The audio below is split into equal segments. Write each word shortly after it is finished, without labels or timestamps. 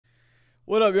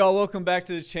What up, y'all? Welcome back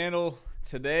to the channel.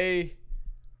 Today,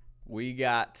 we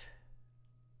got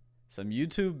some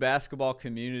YouTube basketball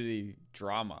community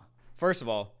drama. First of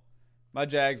all, my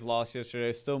Jags lost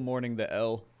yesterday. Still mourning the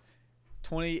L.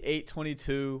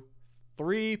 28-22.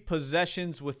 3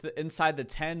 possessions with inside the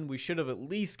 10. We should have at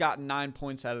least gotten 9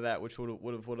 points out of that, which would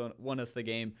have won us the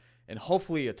game. And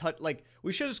hopefully a touch. Like,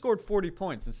 we should have scored 40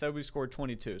 points. Instead, we scored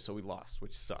 22, so we lost,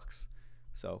 which sucks.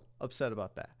 So, upset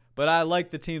about that. But I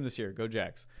like the team this year. Go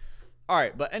Jags. All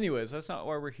right, but anyways, that's not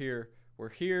why we're here. We're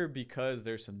here because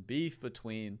there's some beef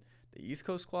between the East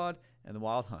Coast squad and the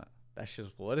Wild Hunt. That's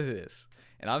just what it is.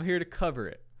 And I'm here to cover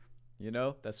it. You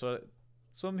know, that's what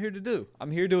I'm here to do. I'm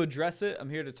here to address it. I'm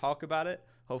here to talk about it.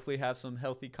 Hopefully have some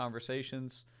healthy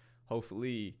conversations.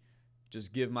 Hopefully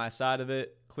just give my side of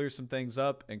it, clear some things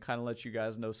up, and kind of let you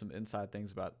guys know some inside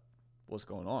things about what's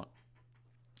going on.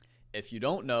 If you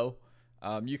don't know,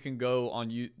 you can go on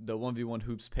the 1v1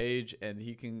 Hoops page, and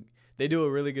they do a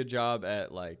really good job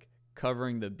at like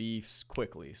covering the beefs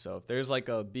quickly. So if there's like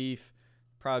a beef,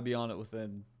 probably be on it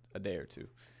within a day or two.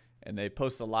 And they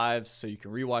post the lives so you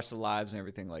can rewatch the lives and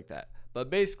everything like that.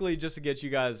 But basically, just to get you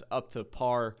guys up to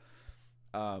par,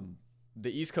 the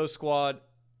East Coast squad,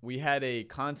 we had a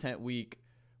content week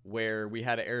where we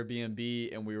had an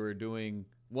Airbnb and we were doing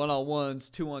 1-on-1s,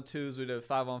 2-on-2s, we did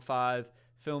 5-on-5,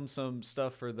 filmed some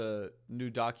stuff for the new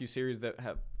docu-series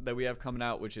that we have coming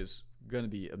out, which is going to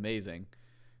be amazing.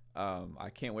 I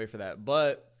can't wait for that.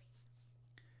 But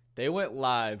they went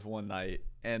live one night,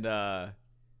 and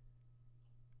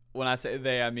when I say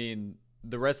they, I mean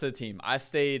the rest of the team. I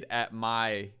stayed at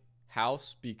my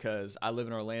house because I live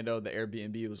in Orlando. The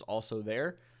Airbnb was also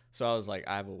there. So I was like,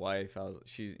 I have a wife.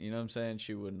 You know what I'm saying?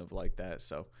 She wouldn't have liked that.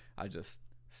 So I just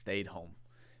stayed home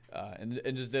and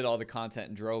just did all the content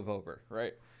and drove over,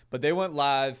 right? But they went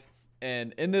live,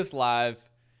 and in this live,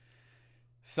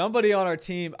 somebody on our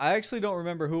team, I actually don't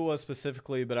remember who it was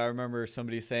specifically, but I remember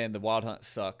somebody saying the Wild Hunt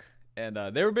suck. And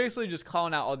they were basically just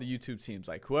calling out all the YouTube teams.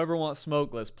 Like, whoever wants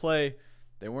smoke, let's play.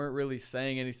 They weren't really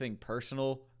saying anything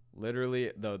personal.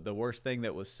 Literally, the worst thing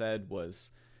that was said was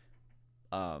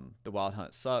the Wild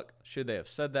Hunt suck. Should they have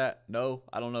said that? No.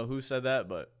 I don't know who said that,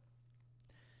 but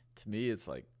to me, it's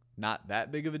like not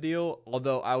that big of a deal.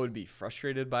 Although I would be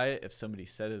frustrated by it if somebody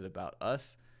said it about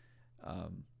us. I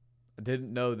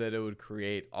didn't know that it would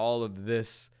create all of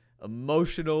this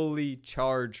emotionally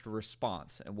charged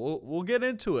response. And we'll get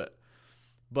into it.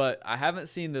 But I haven't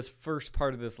seen this first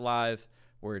part of this live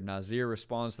where Nazir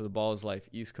responds to the Ballislife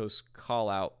East Coast call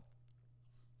out.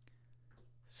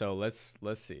 So let's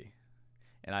see.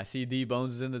 And I see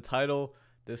D-Bones is in the title.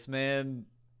 This man,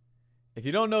 if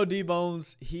you don't know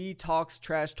D-Bones, he talks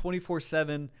trash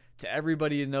 24/7 to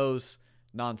everybody he knows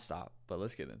nonstop. But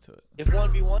let's get into it. If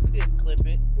 1v1 didn't clip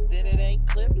it, then it ain't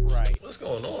clipped right. What's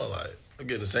going on? Like, I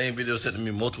get the same video sent to me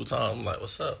multiple times. I'm like,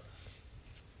 what's up?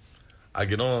 I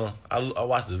get on. I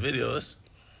watch the video. It's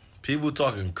people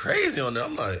talking crazy on there.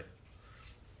 I'm like,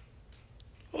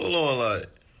 hold on, like,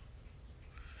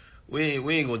 we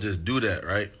ain't gonna just do that,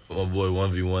 right? My boy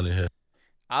 1v1 in here.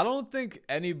 I don't think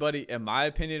anybody, in my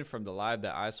opinion, from the live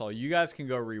that I saw, you guys can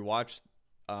go rewatch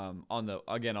on the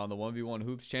 1v1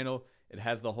 Hoops channel. It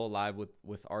has the whole live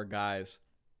with our guys.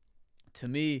 To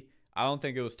me, I don't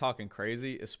think it was talking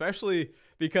crazy, especially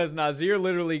because Nazir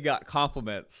literally got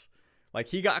compliments. Like,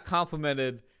 he got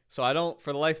complimented, so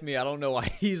for the life of me, I don't know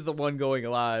why he's the one going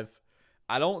live.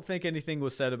 I don't think anything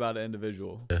was said about an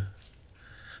individual. Yeah.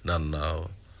 No.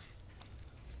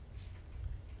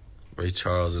 Ray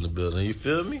Charles in the building. You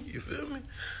feel me?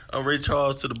 I'm Ray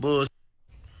Charles to the Bulls.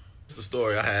 That's the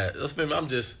story I had. I'm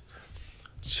just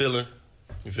chilling.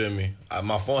 You feel me?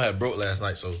 My phone had broke last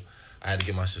night, so I had to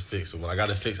get my shit fixed. So when I got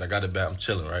it fixed, I got it back. I'm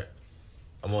chilling, right?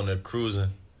 I'm on there cruising.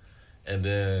 And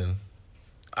then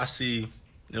I see, you know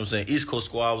what I'm saying, East Coast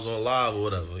Squad was on live or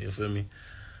whatever. You feel me?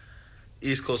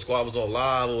 East Coast Squad was on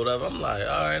live or whatever. I'm like,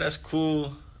 all right, that's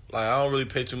cool. Like, I don't really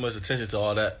pay too much attention to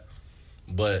all that.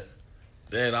 But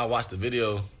then I watched the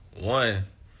video. One,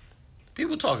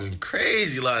 people talking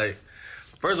crazy. Like,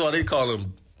 first of all, they call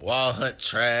him Wild Hunt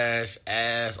trash,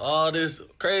 ass, all this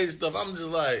crazy stuff. I'm just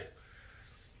like,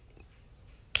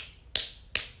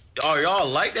 are y'all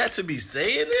like that to be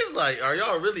saying this? Like, are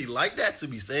y'all really like that to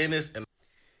be saying this? And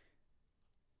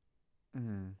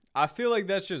I feel like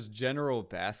that's just general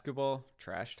basketball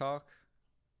trash talk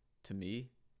to me.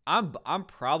 I'm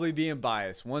probably being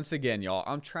biased. Once again, y'all,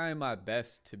 I'm trying my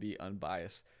best to be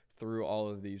unbiased through all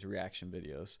of these reaction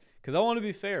videos because I want to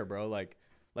be fair, bro. Like,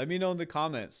 let me know in the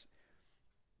comments.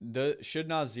 Should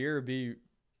Nazir be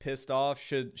pissed off?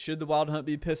 Should the Wild Hunt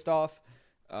be pissed off?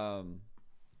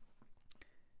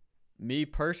 Me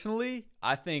personally,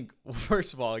 I think,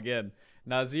 first of all, again,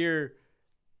 Nazir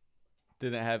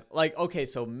didn't have, like, okay,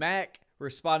 so Mac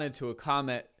responded to a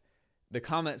comment. The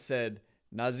comment said,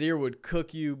 Nazir would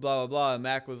cook you, blah, blah, blah. And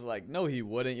Mac was like, no, he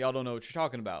wouldn't. Y'all don't know what you're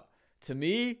talking about. To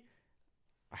me,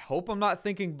 I hope I'm not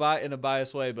thinking in a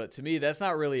biased way, but to me, that's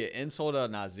not really an insult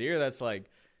on Nazir. That's like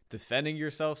defending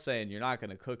yourself, saying you're not going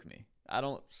to cook me. I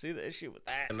don't see the issue with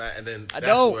that. And then I that's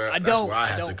don't. where I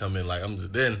have to come in. Like,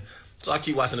 so I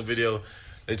keep watching the video.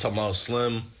 They talking about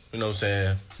Slim. You know what I'm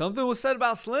saying? Something was said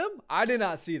about Slim? I did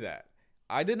not see that.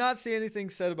 I did not see anything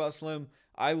said about Slim.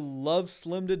 I love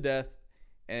Slim to death,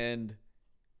 and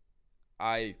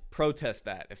I protest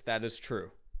that if that is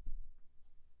true.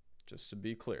 Just to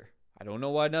be clear. I don't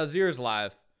know why Nazir is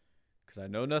live, because I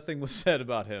know nothing was said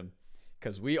about him.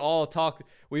 Because we've all talked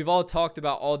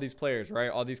about all these players,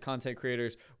 right? All these content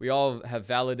creators. We all have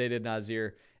validated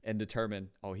Nazir and determined,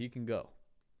 oh, he can go.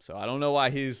 So I don't know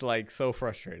why he's like so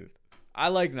frustrated. I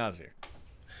like Nazir.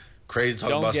 Crazy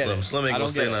talking about Slim. Slim ain't gonna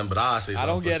say nothing, but I say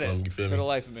something for Slim. You feel me? For the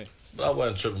life of me. But I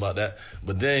wasn't tripping about that.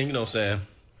 But then, you know what I'm saying?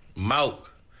 Mouk,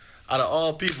 out of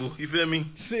all people, you feel me?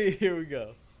 See, here we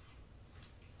go.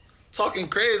 Talking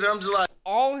crazy. I'm just like,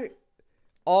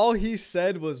 all he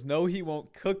said was, no, he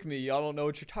won't cook me. Y'all don't know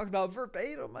what you're talking about.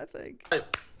 Verbatim, I think.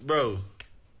 Bro,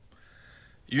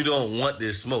 you don't want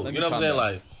this smoke. You know what I'm saying?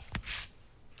 Like,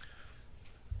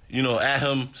 you know, at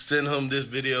him, send him this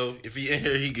video. If he in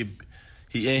here,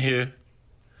 he in here.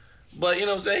 But, you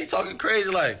know what I'm saying? He talking crazy,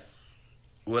 like,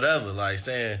 whatever. Like,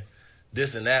 saying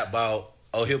this and that about,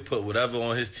 oh, he'll put whatever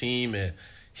on his team and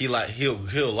he'll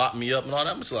lock me up and all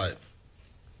that. I'm just like,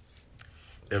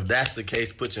 if that's the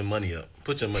case, put your money up.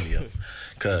 Put your money up.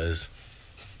 Because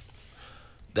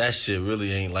that shit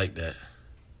really ain't like that.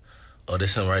 Oh,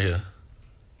 this him right here.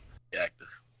 Active.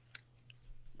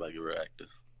 About to get real active.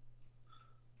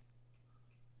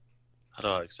 How do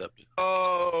I accept it?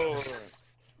 Oh.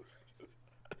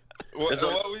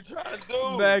 What we trying to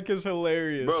do? Mac is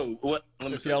hilarious. Bro, what?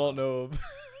 Let me if y'all don't know him.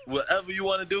 Whatever you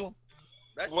want to do.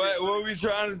 What we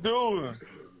trying to do?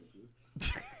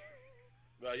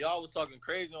 Bro, y'all was talking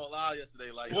crazy on live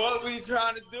yesterday. Like, what we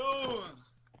trying to do?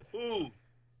 Who?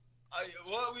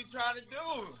 What we trying to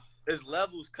do? It's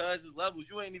levels, cuz. It's levels.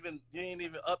 You ain't even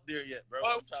up there yet, bro.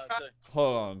 I'm trying to say.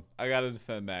 Hold on. I got to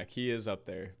defend Mac. He is up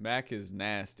there. Mac is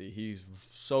nasty. He's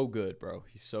so good, bro.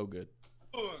 He's so good.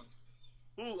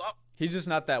 He's just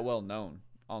not that well known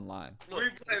online. We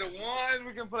play the ones.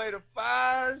 We can play the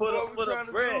fives. For the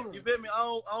bread. You feel me?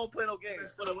 I don't play no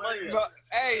games. For the money. But,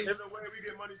 hey.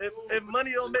 If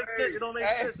money don't make sense, it don't make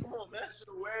sense. Come on, man.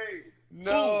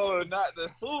 No, not the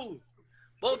food.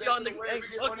 Both y'all niggas ain't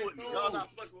fucking with me. Y'all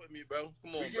not fucking with me, bro.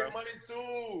 Come on, bro. We get money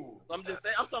too. I'm just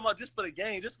saying. I'm talking about just for the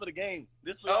game. Just for the game.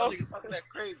 Just for y'all niggas talking that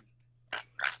crazy.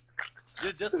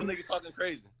 Just for niggas talking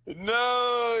crazy.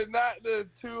 No, not the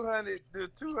 $200.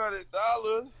 $200.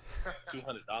 $200.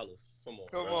 Come on.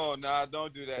 Come on, nah,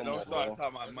 don't do that. Don't start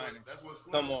talking about money. That's what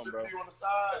Slim on the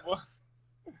side.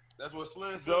 That's what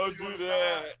Slim. Don't do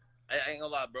that. I ain't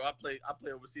gonna lie, bro. I play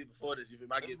overseas before this. You feel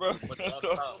me? I get to the money all the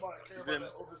time. You feel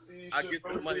me? I get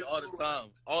to the money all the time.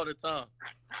 All the time.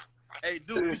 Hey,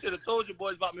 dude, you should have told your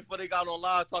boys about me before they got on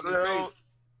live talking crazy.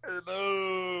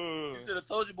 No. You should have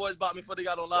told your boys about me before they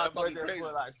got on live talking crazy.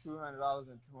 Put like $200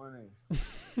 in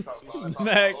 20s.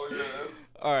 Mac.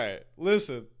 All right,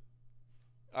 listen.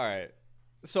 All right.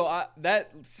 So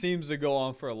that seems to go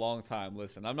on for a long time.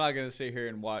 Listen, I'm not gonna sit here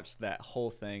and watch that whole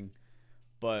thing.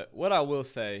 But what I will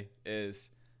say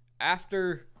is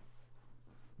after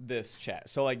this chat,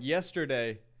 so like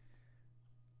yesterday,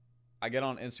 I get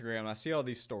on Instagram and I see all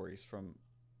these stories from,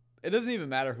 it doesn't even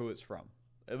matter who it's from,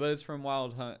 but it's from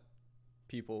Wild Hunt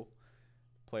people,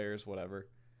 players, whatever.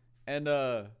 And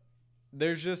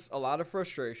there's just a lot of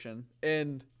frustration.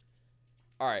 And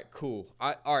all right,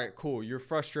 cool. You're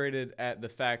frustrated at the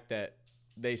fact that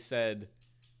they said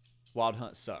Wild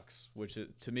Hunt sucks, which is,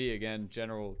 to me, again,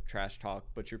 general trash talk,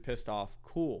 but you're pissed off.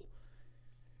 Cool.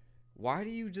 Why do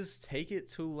you just take it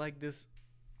to like this?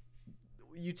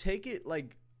 You take it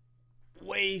like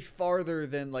way farther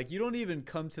than, like, you don't even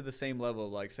come to the same level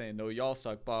of like saying, no, y'all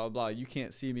suck, blah, blah, blah. You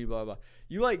can't see me, blah, blah.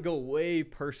 You like go way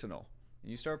personal.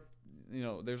 And you start, you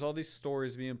know, there's all these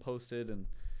stories being posted and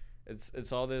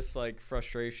it's all this like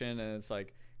frustration. And it's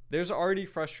like, there's already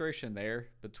frustration there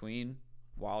between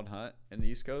Wild Hunt and the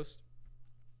East Coast,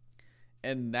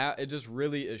 and now it just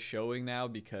really is showing now,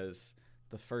 because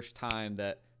the first time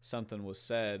that something was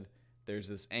said, there's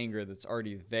this anger that's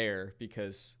already there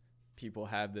because people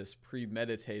have this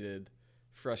premeditated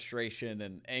frustration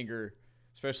and anger,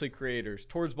 especially creators,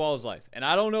 towards Ballislife. And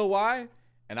I don't know why,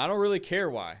 and I don't really care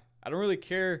why. I don't really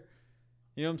care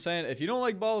You know what I'm saying? If you don't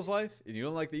like Ballislife and you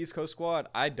don't like the East Coast squad,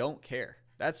 I don't care.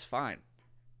 That's fine.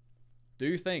 Do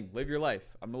your thing. Live your life.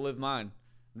 I'm going to live mine.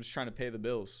 I'm just trying to pay the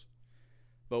bills.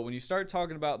 But when you start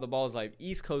talking about the Ballislife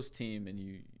East Coast team and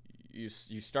you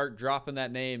start dropping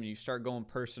that name and you start going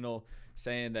personal,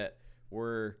 saying that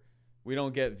we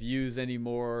don't get views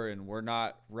anymore and we're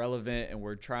not relevant and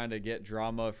we're trying to get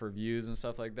drama for views and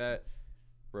stuff like that,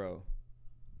 bro.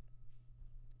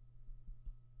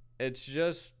 It's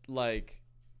just like,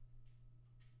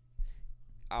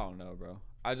 I don't know, bro.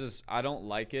 I don't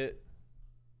like it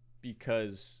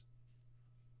because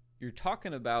you're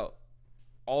talking about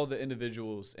all the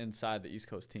individuals inside the East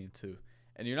Coast team too.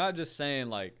 And you're not just saying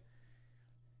like,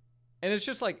 and it's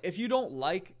just like, if you don't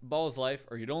like Ballislife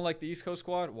or you don't like the East Coast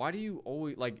squad, why do you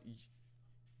always like,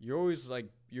 you're always like,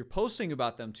 you're posting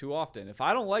about them too often. If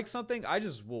I don't like something, I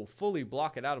just will fully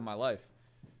block it out of my life.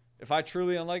 If I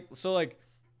truly unlike, so like,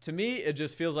 to me, it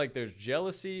just feels like there's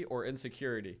jealousy or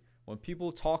insecurity. When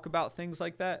people talk about things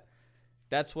like that,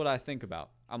 that's what I think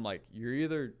about. I'm like, you're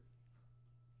either,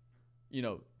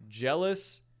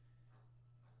 jealous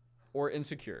or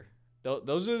insecure.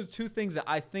 Those are the two things that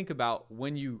I think about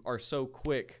when you are so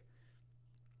quick.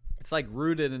 It's like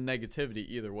rooted in negativity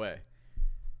either way.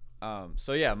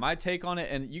 So yeah, my take on it,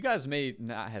 and you guys may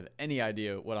not have any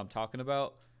idea what I'm talking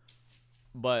about,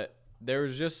 but there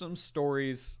was just some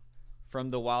stories from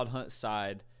the Wild Hunt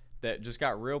side that just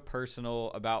got real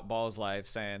personal about Ballislife,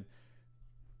 saying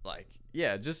like,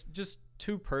 yeah, just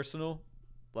too personal.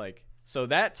 Like, so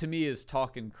that to me is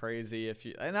talking crazy. If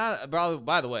you, and I,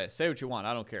 by the way, say what you want,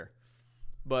 I don't care.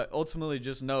 But ultimately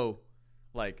just know,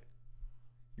 like,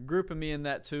 you're grouping me in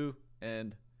that too.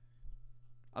 And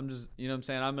I'm just, you know what I'm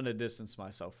saying? I'm going to distance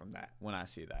myself from that when I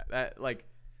see that. That, like,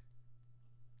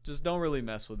 just don't really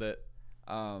mess with it.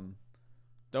 Don't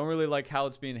really like how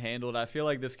it's being handled. I feel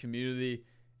like this community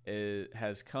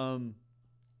has come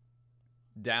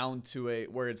down to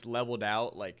where it's leveled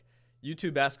out. Like,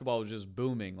 YouTube basketball was just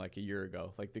booming like a year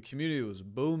ago. Like, the community was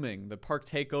booming. The park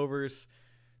takeovers,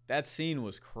 that scene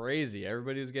was crazy.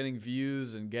 Everybody was getting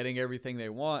views and getting everything they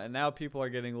want. And now people are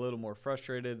getting a little more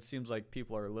frustrated. It seems like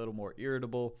people are a little more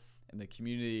irritable, and the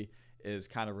community is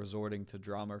kind of resorting to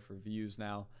drama for views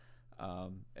now.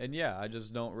 And yeah, I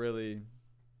just don't really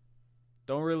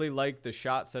like the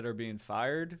shots that are being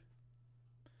fired.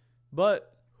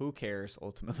 But who cares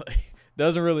ultimately?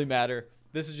 Doesn't really matter.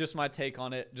 This is just my take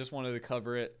on it. Just wanted to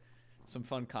cover it. Some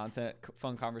fun content,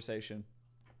 fun conversation.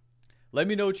 Let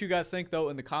me know what you guys think, though,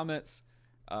 in the comments.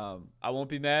 I won't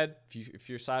be mad if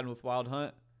you're siding with Wild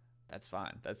Hunt. That's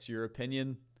fine. That's your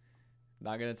opinion.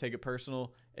 Not going to take it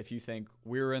personal. If you think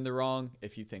we're in the wrong,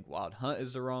 if you think Wild Hunt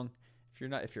is the wrong,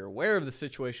 if you're aware of the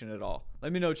situation at all,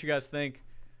 let me know what you guys think.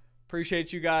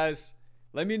 Appreciate you guys.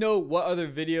 Let me know what other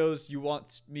videos you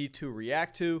want me to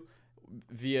react to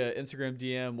via Instagram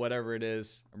DM, whatever it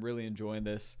is. I'm really enjoying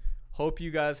this. Hope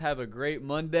you guys have a great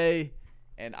Monday,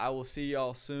 and I will see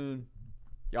y'all soon.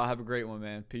 Y'all have a great one,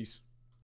 man. Peace.